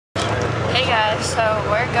Hey guys, so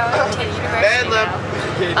we're going to the university now.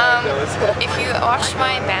 If you watched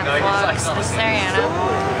my band vlogs, this is Ariana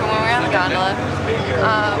from when we were on the gondola.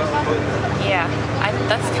 Yeah,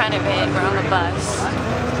 that's kind of it. We're on the bus.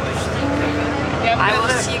 I will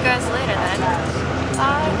see you guys later then.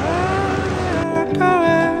 Bye.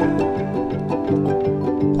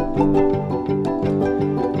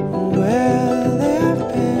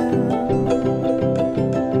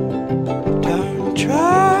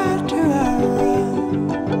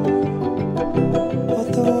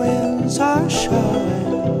 Are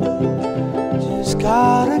showing, just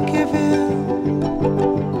gotta give in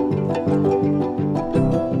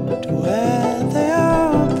to where they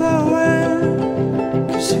are blowing,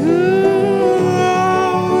 'cause who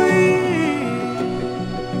are we?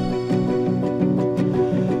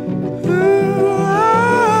 Who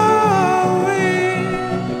are we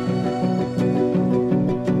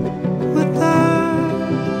without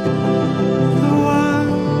the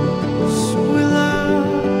ones we love?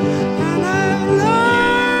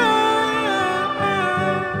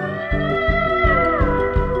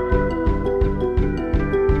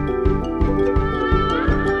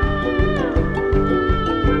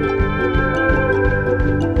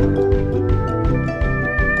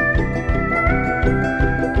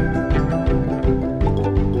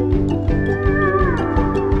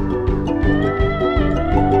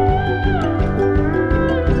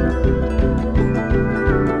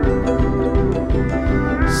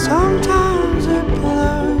 Sometimes it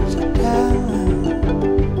blurs it down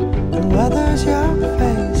and weathers your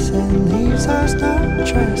face and leaves us no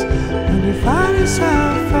trace when you find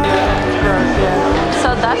yourself So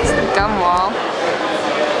that's the gum wall.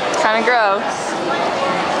 It's kind of gross.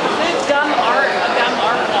 Gum art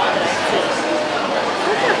wall.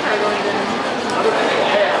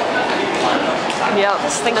 Yep,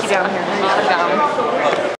 stinky down here. A lot of gum.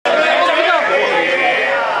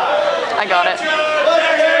 I got it.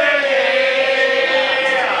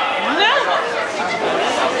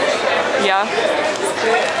 Yeah.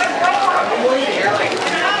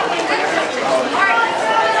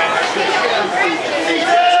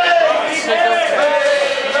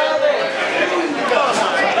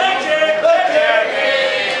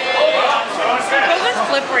 It's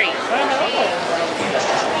slippery.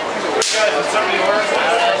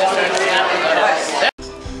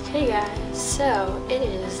 Hey guys, so it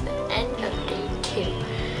is the end of day 2,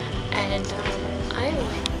 and I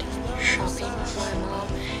went shopping with my mom,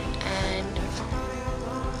 and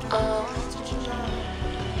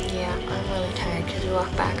yeah, I'm really tired because we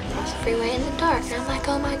walked back across the freeway in the dark, and I'm like,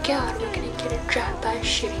 oh my god, we're gonna get a drive-by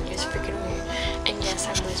shooting. It's freaking weird. And yes,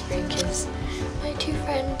 I'm whispering because my 2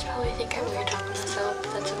 friends probably think I'm weird talking to myself,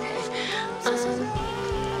 but that's okay.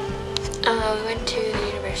 We went to the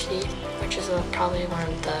university, which is probably one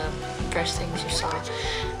of the first things you saw,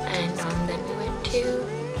 and then we went to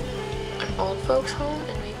an old folks home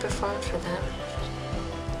and we performed for them.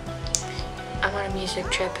 I'm on a music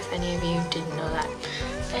trip, if any of you didn't know that,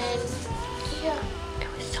 and yeah, it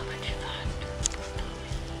was so much fun.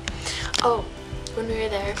 Oh, when we were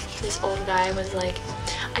there, this old guy was like,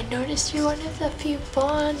 I noticed you're one of the few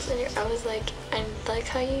blondes, and I was like, I like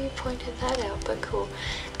how you pointed that out, but cool.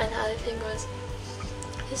 And the other thing was,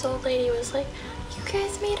 this old lady was like, you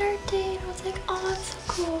guys made our date. I was like, oh, that's so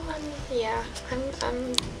cool. And yeah,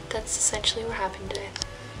 that's essentially what happened today.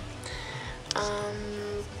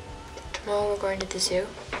 Tomorrow we're going to the zoo,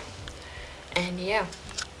 and yeah,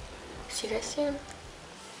 see you guys soon.